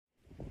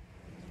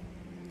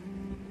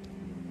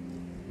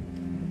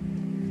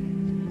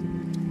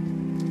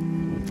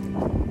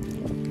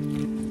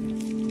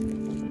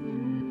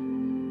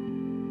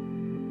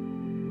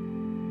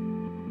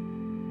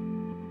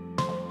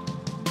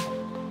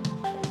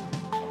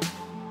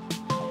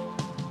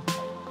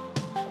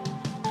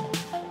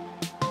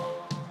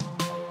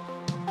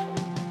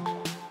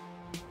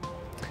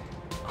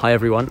Hi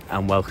everyone,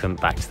 and welcome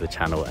back to the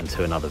channel and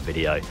to another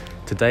video.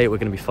 Today we're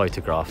going to be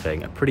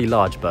photographing a pretty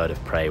large bird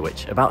of prey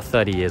which about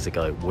 30 years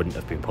ago wouldn't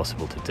have been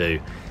possible to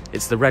do.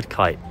 It's the red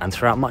kite, and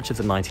throughout much of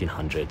the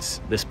 1900s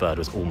this bird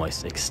was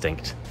almost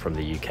extinct from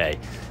the UK.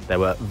 There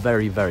were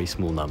very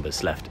small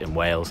numbers left in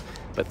Wales,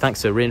 but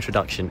thanks to a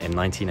reintroduction in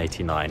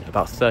 1989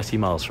 about 30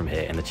 miles from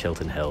here in the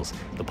Chiltern Hills,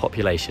 the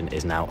population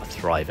is now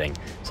thriving.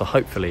 So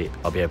hopefully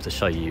I'll be able to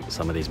show you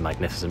some of these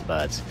magnificent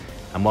birds.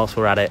 And whilst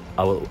we're at it,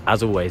 I will,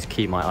 as always,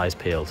 keep my eyes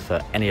peeled for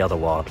any other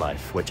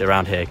wildlife, which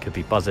around here could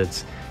be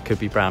buzzards, could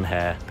be brown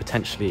hare,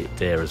 potentially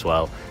deer as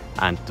well,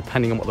 and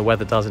depending on what the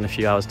weather does in a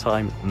few hours'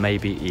 time,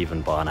 maybe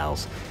even barn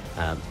owls.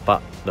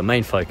 But the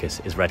main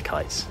focus is red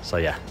kites. So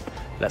yeah,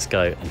 let's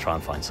go and try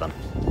and find some.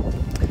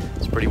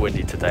 It's pretty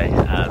windy today.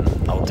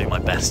 I'll do my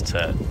best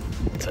to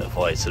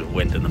avoid sort of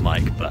wind in the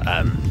mic, but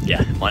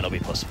yeah, it might not be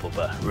possible,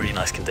 but really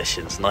nice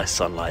conditions, nice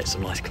sunlight,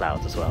 some nice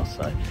clouds as well,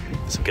 so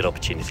some good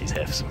opportunities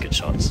here for some good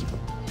shots.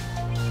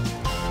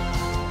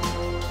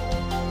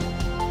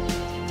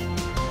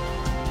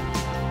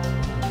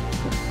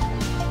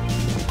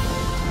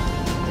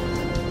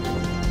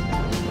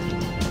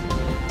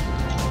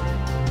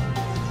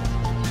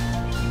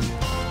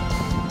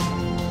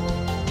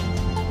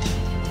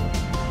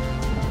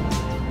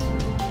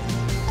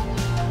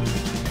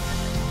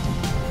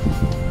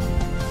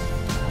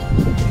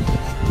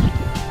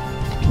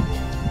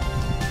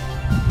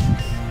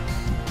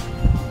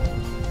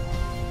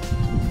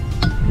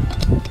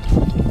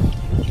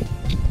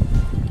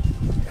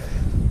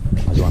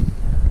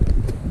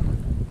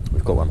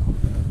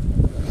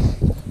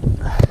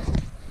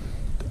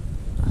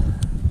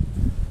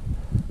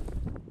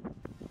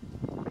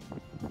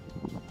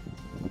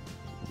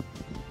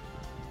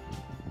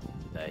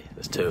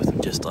 There's two of them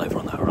just over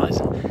on the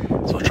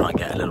horizon, so I'll try and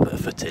get a little bit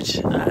of footage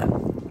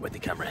with the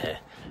camera here,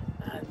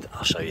 and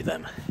I'll show you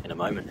them in a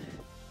moment.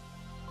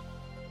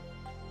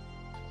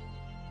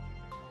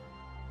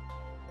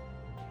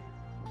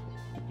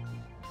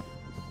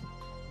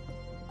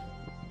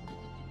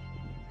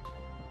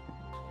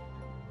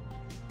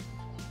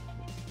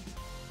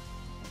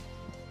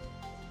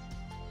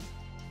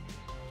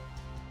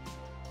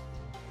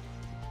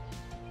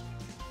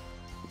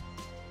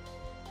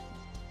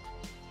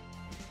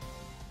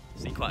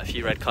 Seen quite a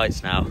few red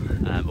kites now,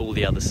 all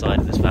the other side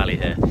of this valley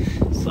here,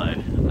 so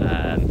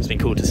it's been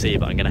cool to see,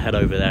 but I'm going to head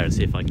over there and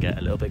see if I can get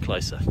a little bit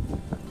closer.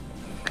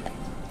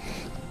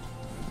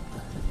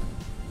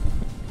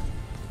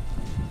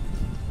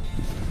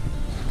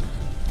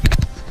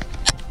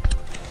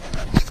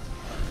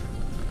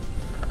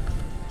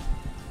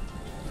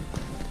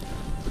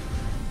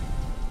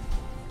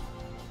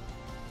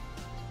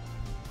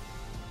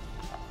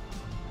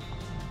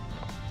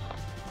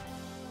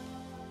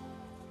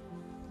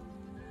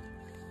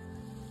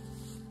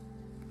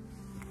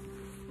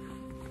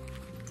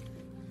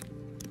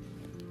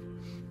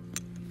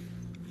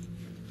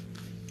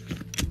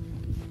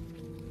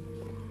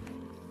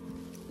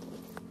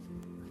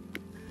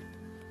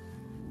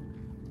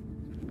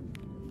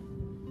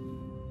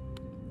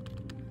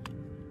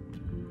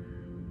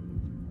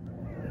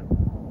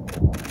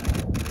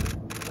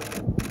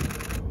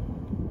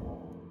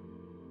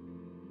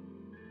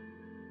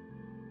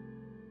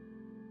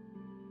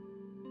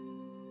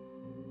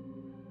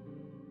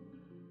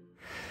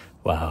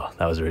 Wow,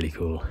 that was really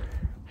cool.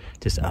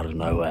 Just out of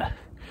nowhere,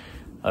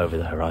 over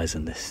the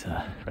horizon, this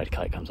red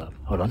kite comes up.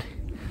 Hold on.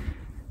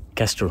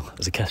 Kestrel,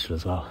 there's a kestrel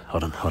as well.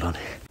 Hold on.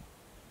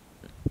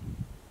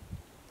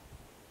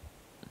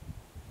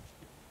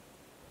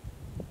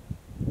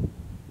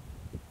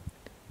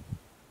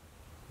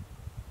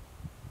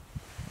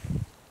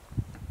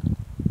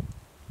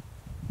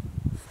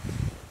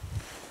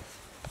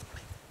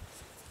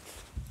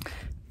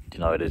 You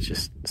know, it is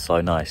just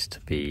so nice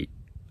to be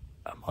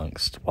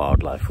amongst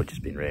wildlife which has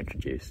been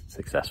reintroduced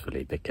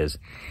successfully, because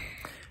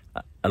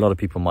a lot of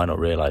people might not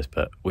realise,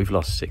 but we've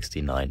lost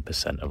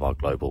 69% of our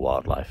global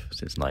wildlife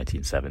since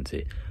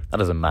 1970.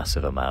 That is a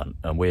massive amount,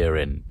 and we are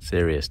in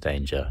serious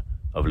danger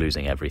of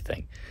losing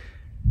everything.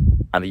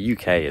 And the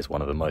UK is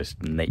one of the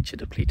most nature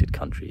depleted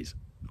countries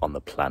on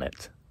the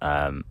planet,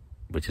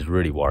 which is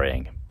really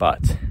worrying.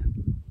 But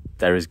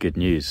there is good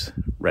news.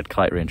 Red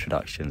kite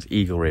reintroductions,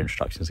 eagle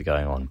reintroductions are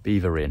going on,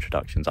 beaver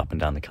reintroductions up and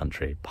down the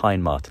country,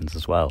 pine martens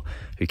as well,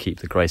 who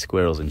keep the grey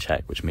squirrels in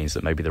check, which means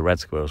that maybe the red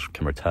squirrels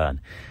can return.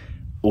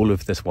 All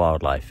of this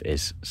wildlife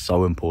is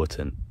so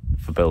important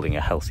for building a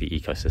healthy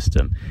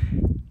ecosystem,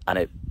 and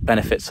it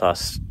benefits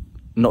us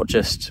not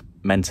just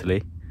mentally,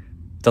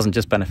 it doesn't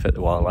just benefit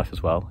the wildlife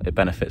as well, it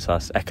benefits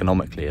us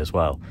economically as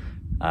well.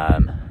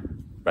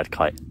 Red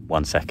kite,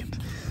 1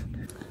 second.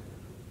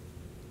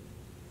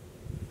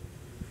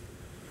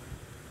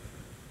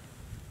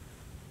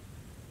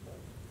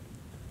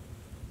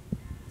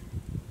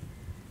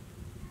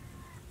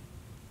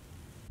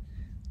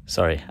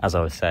 Sorry, as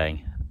I was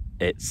saying,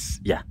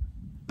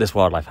 this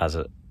wildlife has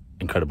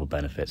incredible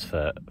benefits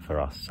for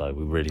us, so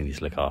we really need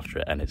to look after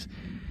it, and it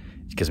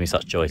gives me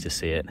such joy to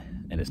see it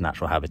in its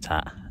natural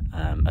habitat,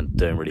 and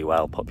doing really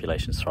well,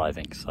 population's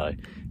thriving. So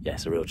yeah,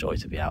 it's a real joy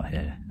to be out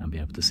here and be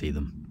able to see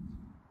them.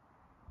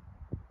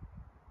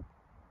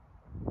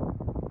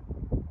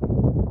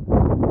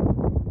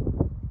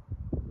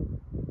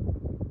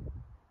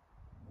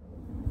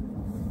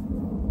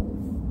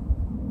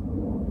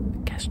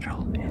 The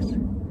kestrel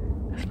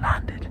has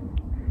landed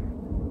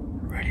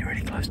really,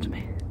 really close to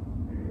me.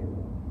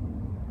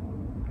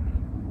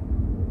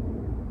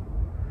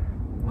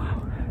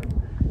 Wow.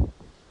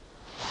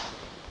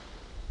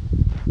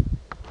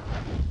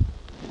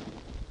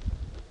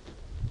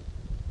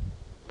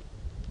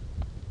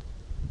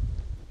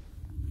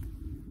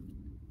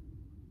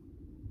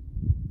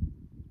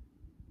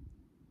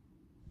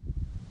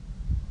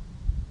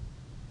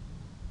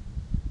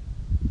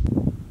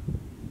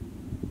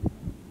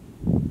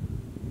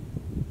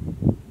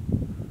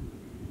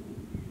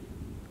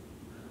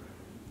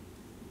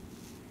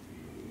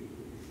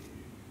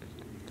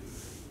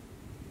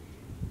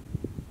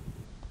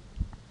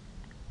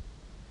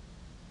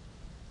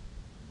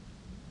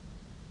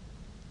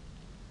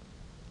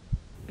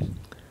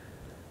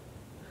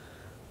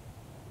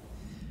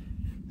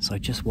 So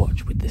just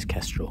watch with this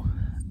kestrel,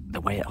 the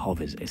way it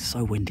hovers. It's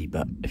so windy,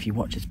 but if you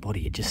watch its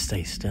body, it just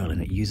stays still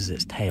and it uses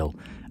its tail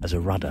as a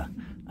rudder.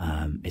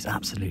 It's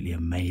absolutely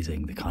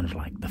amazing, the kind of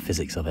like the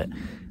physics of it.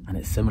 And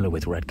it's similar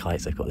with red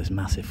kites. They've got this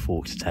massive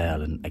forked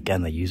tail, and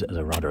again, they use it as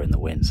a rudder in the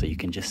wind. So you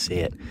can just see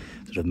it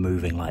sort of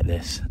moving like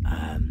this.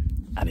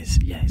 And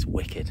it's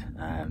wicked.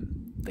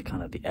 The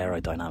kind of the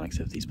aerodynamics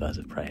of these birds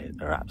of prey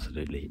are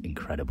absolutely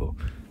incredible.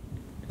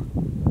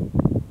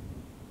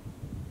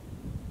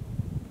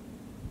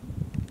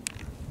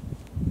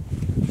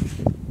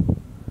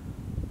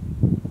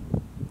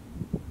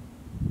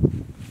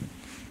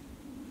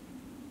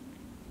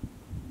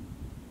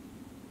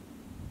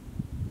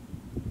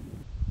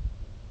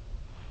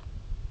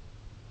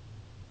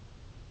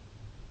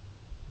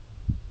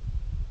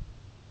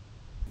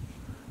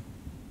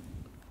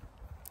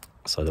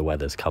 So the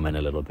weather's come in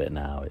a little bit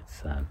now.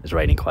 It's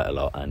raining quite a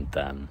lot,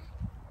 and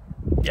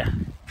yeah,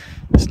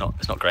 it's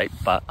not great.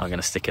 But I'm going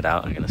to stick it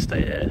out. I'm going to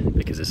stay here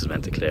because this is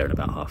meant to clear in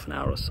about half an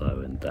hour or so,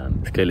 and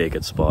it's clearly a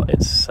good spot.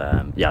 It's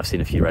yeah, I've seen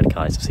a few red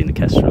kites. I've seen the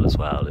kestrel as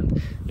well,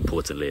 and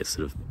importantly, it's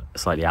sort of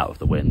slightly out of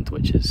the wind,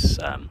 which is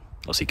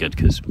obviously good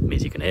because it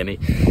means you can hear me,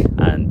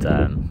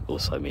 and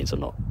also means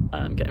I'm not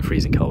getting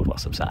freezing cold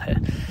whilst I'm sat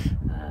here.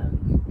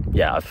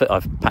 Yeah,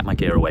 I've packed my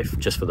gear away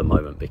just for the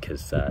moment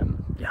because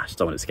yeah, I just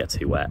don't want it to get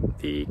too wet.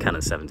 The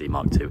Canon 7D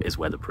Mark II is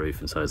weatherproof,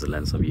 and so is the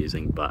lens I'm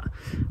using, but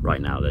right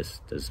now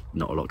there's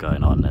not a lot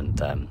going on,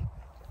 and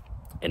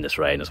in this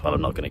rain as well,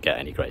 I'm not going to get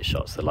any great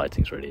shots. The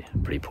lighting's really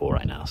pretty poor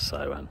right now,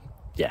 so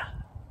yeah,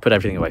 put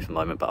everything away for the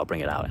moment, but I'll bring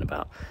it out in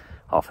about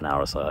half an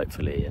hour or so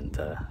hopefully, and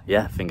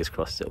yeah, fingers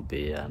crossed it'll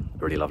be a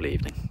really lovely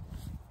evening.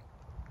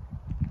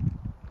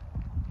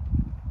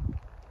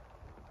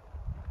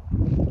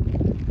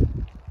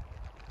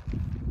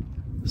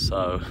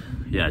 So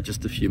yeah,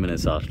 just a few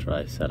minutes after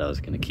I said I was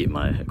going to keep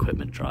my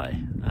equipment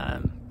dry,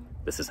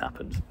 this has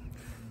happened.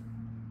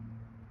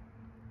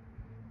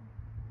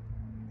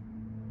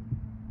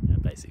 Yeah,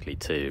 basically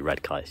 2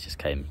 red kites just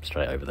came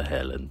straight over the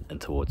hill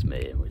and towards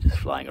me, and we're just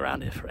flying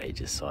around here for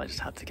ages, so I just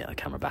had to get the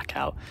camera back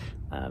out,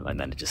 and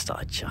then it just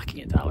started chucking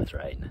it down with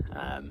rain.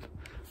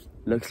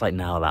 Looks like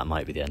now that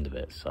might be the end of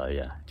it, so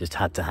yeah, just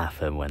had to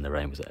happen when the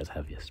rain was at its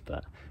heaviest,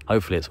 but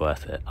hopefully it's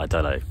worth it. I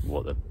don't know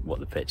what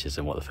the pictures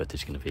and what the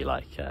footage is going to be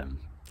like.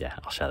 Yeah,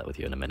 I'll share that with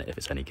you in a minute if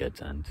it's any good,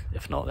 and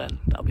if not, then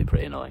that'll be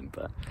pretty annoying.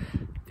 But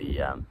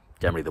the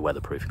generally the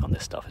weatherproofing on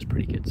this stuff is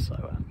pretty good,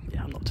 so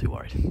yeah, I'm not too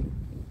worried.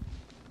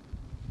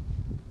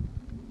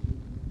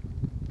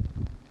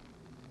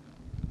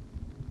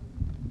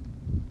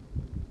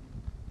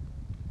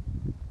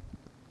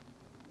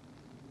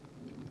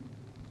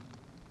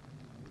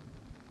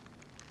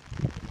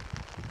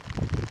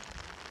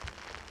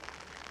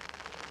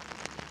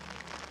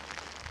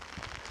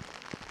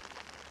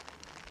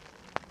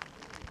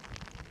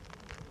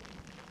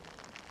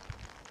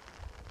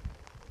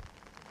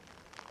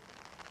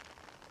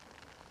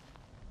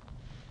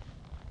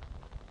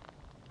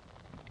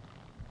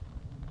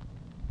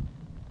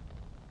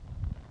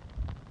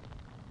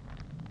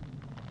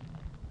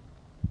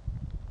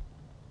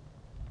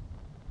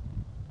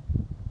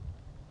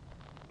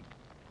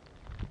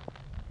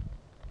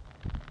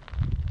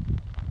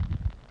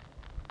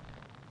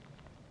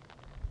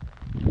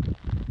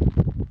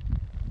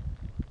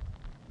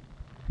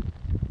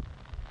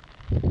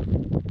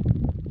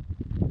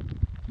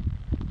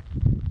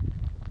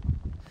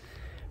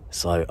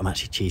 So I'm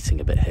actually cheating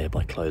a bit here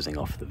by closing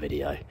off the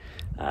video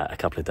a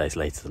couple of days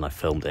later than I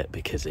filmed it,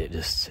 because it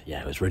just,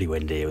 yeah, it was really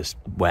windy, it was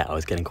wet, I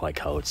was getting quite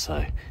cold,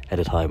 so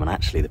headed home, and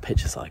actually the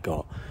pictures that I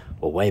got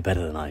were way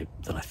better than I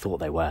thought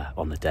they were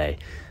on the day.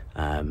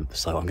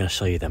 So I'm going to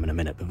show you them in a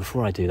minute, but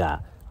before I do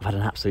that, I've had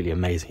an absolutely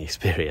amazing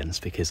experience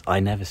because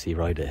I never see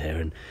rhoda here,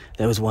 and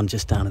there was one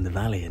just down in the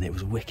valley and it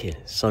was wicked,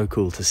 so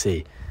cool to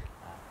see.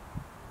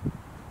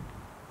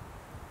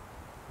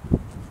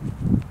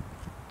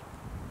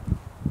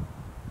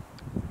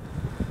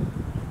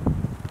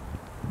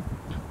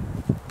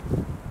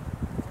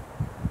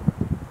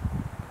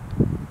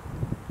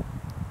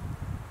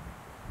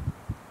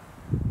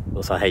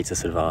 Also, I hate to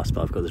sort of ask,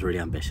 but I've got this really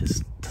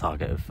ambitious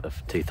target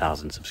of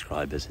 2,000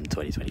 subscribers in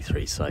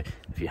 2023. So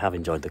if you have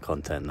enjoyed the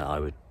content, I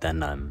would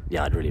then,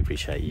 yeah, I'd really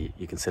appreciate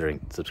you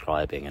considering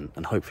subscribing,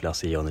 and hopefully I'll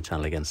see you on the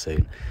channel again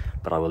soon.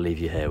 But I will leave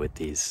you here with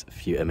these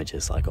few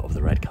images I got of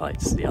the red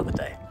kites the other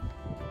day.